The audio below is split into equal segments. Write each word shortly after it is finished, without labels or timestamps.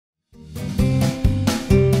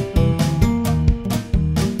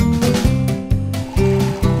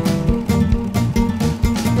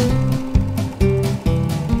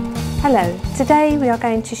Hello, today we are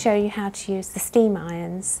going to show you how to use the steam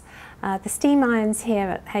irons. The steam irons here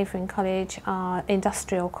at Havering College are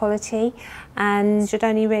industrial quality and should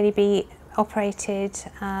only really be operated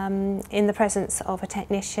in the presence of a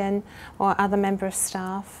technician or other member of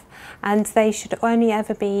staff, and they should only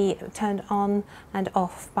ever be turned on and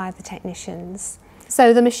off by the technicians.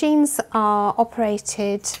 So the machines are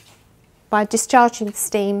operated by discharging the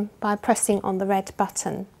steam by pressing on the red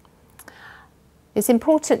button. It's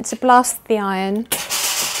important to blast the iron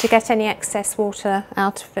to get any excess water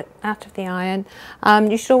out of the iron.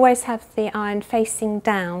 You should always have the iron facing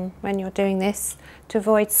down when you're doing this to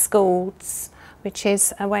avoid scalds, which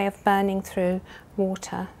is a way of burning through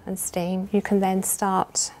water and steam. You can then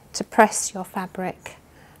start to press your fabric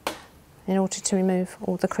in order to remove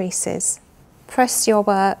all the creases. Press your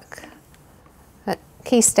work at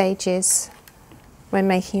key stages when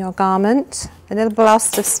making your garment. A little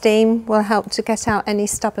blast of steam will help to get out any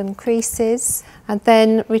stubborn creases, and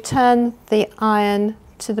then return the iron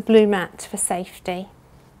to the blue mat for safety.